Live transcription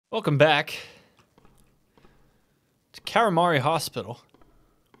Welcome back to Karamari Hospital.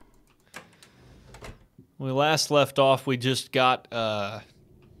 When we last left off, we just got some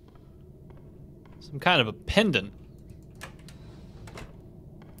kind of a pendant.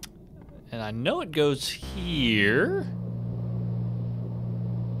 And I know it goes here.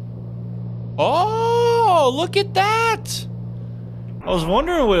 Oh, look at that! I was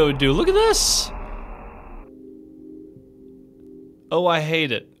wondering what it would do. Look at this! Oh, I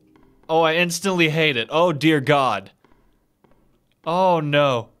hate it. Oh, I instantly hate it. Oh, dear God. Oh,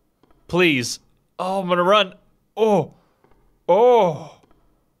 no. Please. Oh, I'm gonna run. Oh. Oh.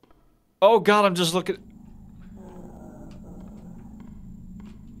 Oh, God, I'm just looking.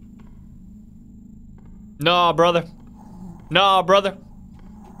 Nah, brother. Nah, brother.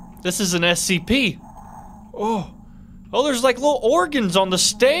 This is an SCP. Oh. Oh, there's like little organs on the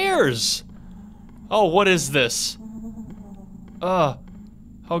stairs. Oh, what is this?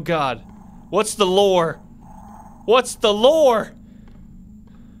 Oh God. What's the lore? What's the lore?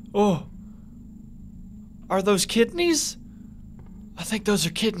 Oh. Are those kidneys? I think those are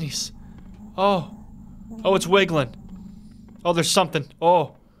kidneys. Oh. Oh, it's wiggling. Oh, there's something.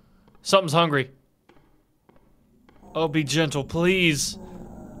 Oh. Something's hungry. Oh, be gentle, please.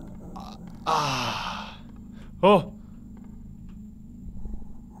 Oh.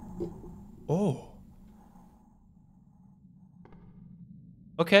 Oh.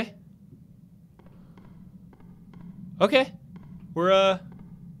 Okay. Okay. We're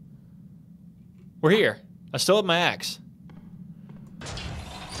here. I still have my axe.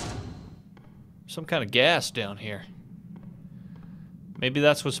 Some kind of gas down here. Maybe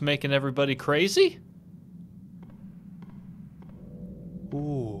that's what's making everybody crazy?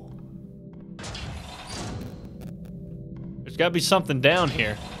 Ooh. There's gotta be something down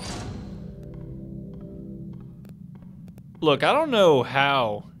here. Look, I don't know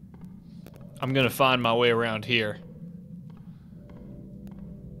how I'm gonna find my way around here.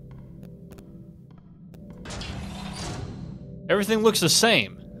 Everything looks the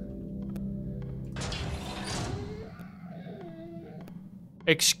same.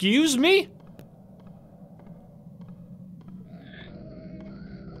 Excuse me?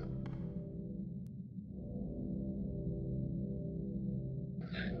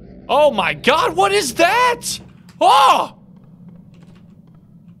 Oh my God, what is that? Oh!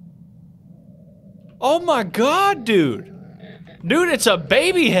 Oh my God, dude. Dude, it's a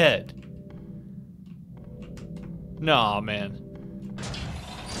baby head. Nah, man.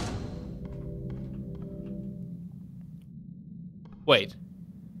 Wait.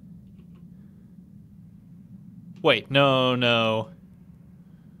 Wait, no.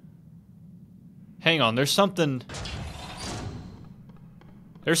 Hang on, there's something...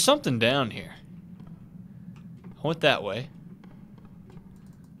 There's something down here. I went that way.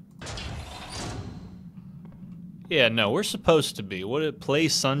 Yeah, no, we're supposed to be. What, play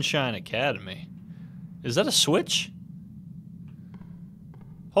Sunshine Academy? Is that a switch?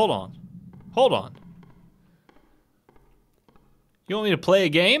 Hold on. Hold on. You want me to play a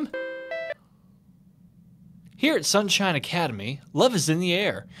game? Here at Sunshine Academy, love is in the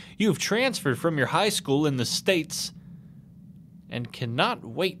air. You have transferred from your high school in the States and cannot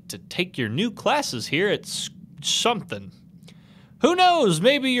wait to take your new classes here at something. Who knows,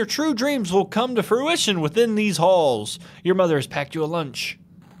 maybe your true dreams will come to fruition within these halls. Your mother has packed you a lunch.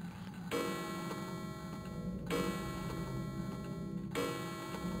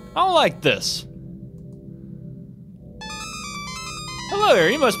 I don't like this. Hello there,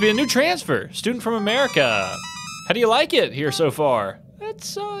 you must be a new transfer. Student from America. How do you like it here so far?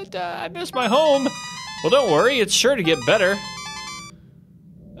 It's, I miss my home. Well, don't worry, it's sure to get better.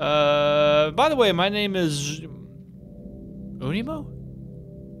 By the way, my name is... Unimo?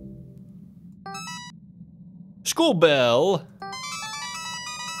 School bell.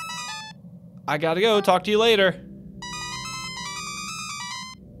 I gotta go, talk to you later.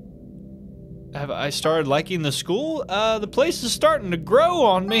 Have I started liking the school? The place is starting to grow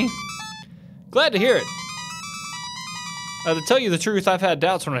on me. Glad to hear it. To tell you the truth, I've had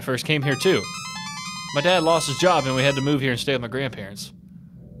doubts when I first came here too. My dad lost his job and we had to move here and stay with my grandparents.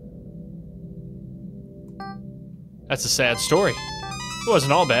 That's a sad story. It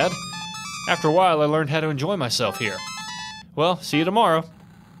wasn't all bad. After a while, I learned how to enjoy myself here. Well, see you tomorrow.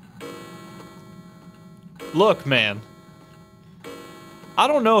 Look, man. I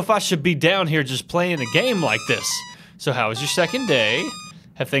don't know if I should be down here just playing a game like this. So how was your second day?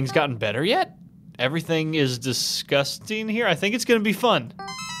 Have things gotten better yet? Everything is disgusting here. I think it's gonna be fun.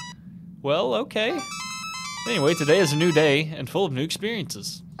 Well, okay. Anyway, today is a new day and full of new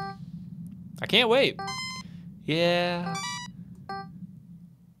experiences. I can't wait. Yeah.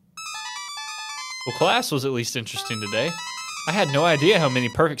 Well, class was at least interesting today. I had no idea how many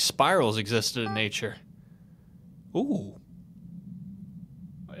perfect spirals existed in nature. Ooh.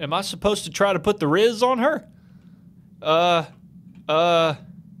 Am I supposed to try to put the Riz on her?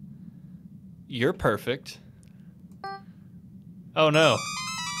 You're perfect. Oh no.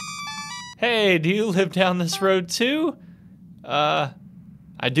 Hey, do you live down this road too? I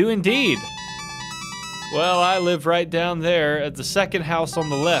do indeed. Well, I live right down there at the second house on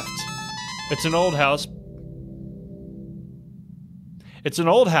the left. It's an old house. It's an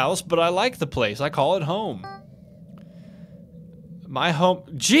old house, but I like the place. I call it home. My home.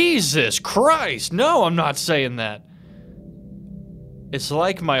 Jesus Christ! No, I'm not saying that. It's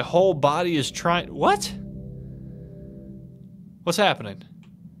like my whole body is trying. What? What's happening?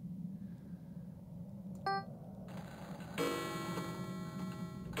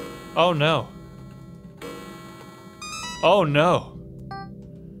 Oh no. Oh no.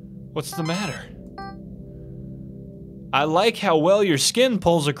 What's the matter? I like how well your skin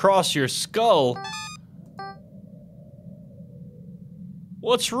pulls across your skull.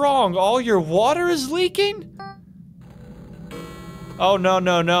 What's wrong? All your water is leaking? Oh, no,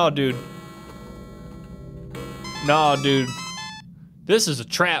 no, no, dude. No, dude. This is a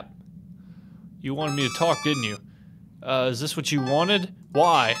trap. You wanted me to talk, didn't you? Is this what you wanted?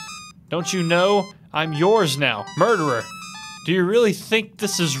 Why? Don't you know? I'm yours now, murderer. Do you really think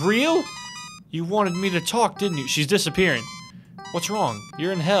this is real? You wanted me to talk, didn't you? She's disappearing. What's wrong?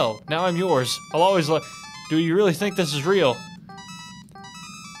 You're in hell. Now I'm yours. I'll always love. Do you really think this is real?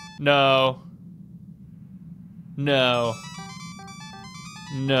 No. No.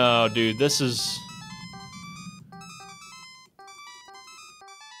 No, dude, this is...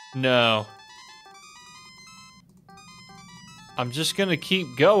 No. I'm just gonna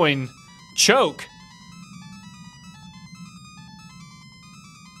keep going. Choke!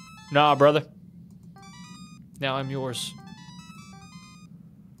 Nah, brother. Now I'm yours.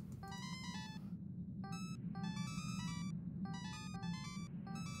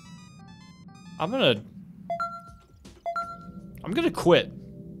 I'm gonna quit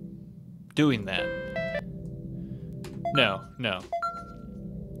doing that. No, no.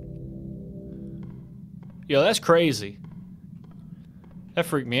 Yo, that's crazy. That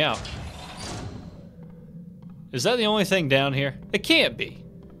freaked me out. Is that the only thing down here? It can't be.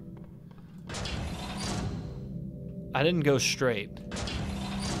 I didn't go straight.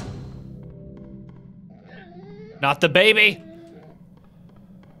 Not the baby!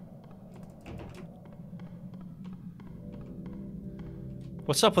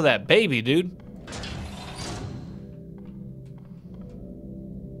 What's up with that baby, dude?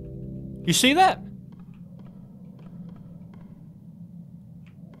 You see that?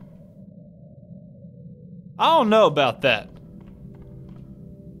 I don't know about that.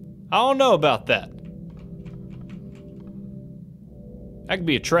 I don't know about that. That could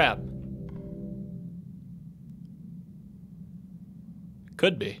be a trap.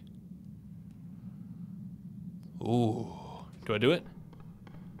 Could be. Ooh. Do I do it?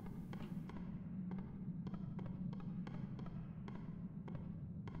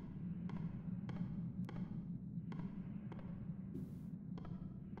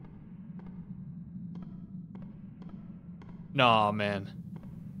 Nah, man.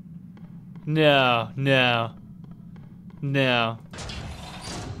 No, no. No.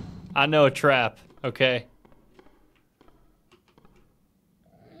 I know a trap, okay?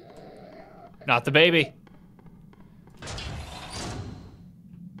 Not the baby.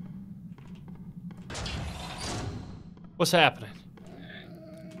 What's happening?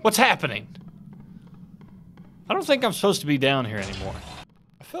 What's happening? I don't think I'm supposed to be down here anymore.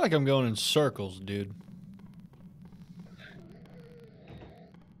 I feel like I'm going in circles, dude.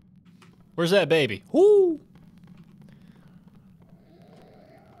 Where's that baby? Woo!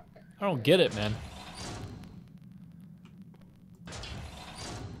 I don't get it, man.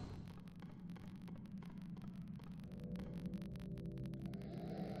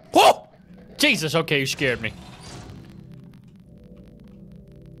 Whoa! Jesus, okay, you scared me.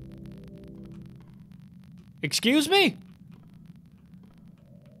 Excuse me?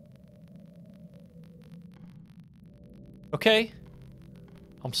 Okay.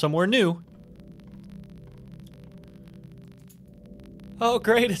 I'm somewhere new. Oh,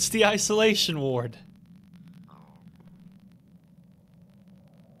 great, it's the isolation ward.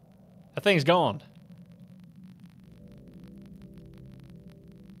 That thing's gone.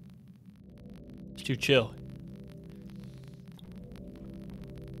 It's too chill.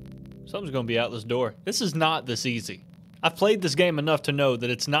 Something's gonna be out this door. This is not this easy. I've played this game enough to know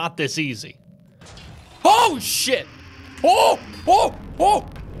that it's not this easy. Oh, shit! Oh! Oh! Oh!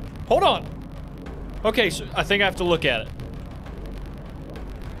 Hold on. Okay, so I think I have to look at it.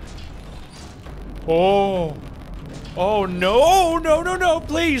 Oh. Oh, no, no, no, no,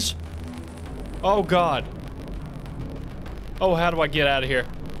 please. Oh, God. Oh, how do I get out of here?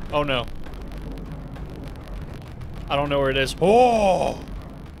 Oh, no. I don't know where it is. Oh!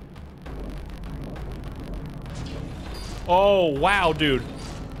 Oh, wow, dude.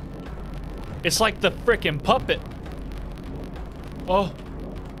 It's like the frickin' puppet. Oh.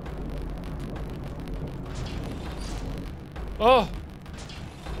 Oh.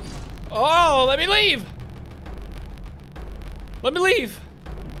 Oh, let me leave. Let me leave.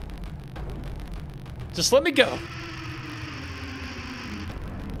 Just let me go.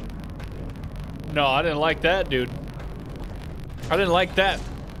 No, I didn't like that, dude. I didn't like that.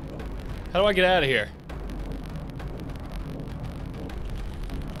 How do I get out of here?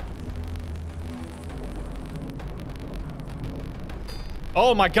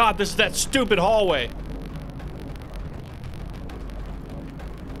 Oh my God, this is that stupid hallway.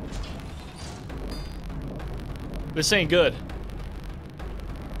 This ain't good.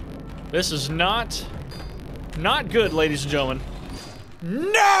 This is not good, ladies and gentlemen.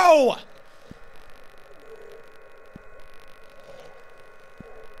 No!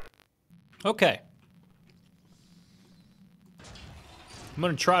 Okay. I'm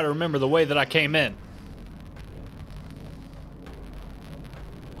gonna try to remember the way that I came in.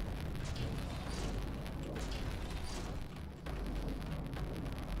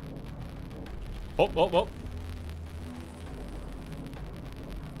 Oh, oh, oh.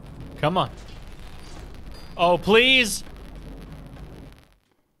 Come on. Oh, please.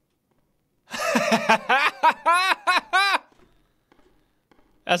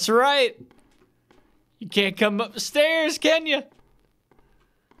 That's right. You can't come up the stairs, can you?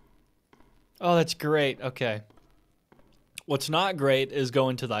 Oh, that's great. Okay. What's not great is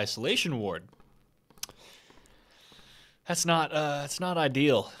going to the isolation ward. That's not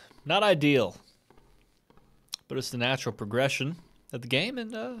ideal. Not ideal. But it's the natural progression of the game,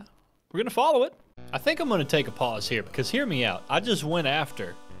 and we're gonna follow it. I think I'm gonna take a pause here, because hear me out. I just went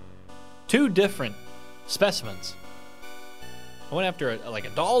after 2 different specimens. I went after like a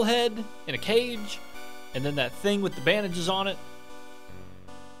doll head in a cage, and then that thing with the bandages on it.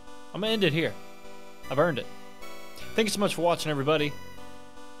 I'm gonna end it here. I've earned it. Thank you so much for watching, everybody.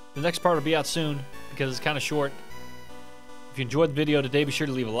 The next part will be out soon, because it's kind of short. If you enjoyed the video today, be sure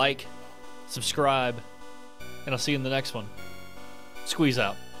to leave a like, subscribe, and I'll see you in the next one. Squeeze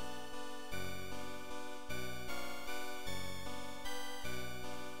out.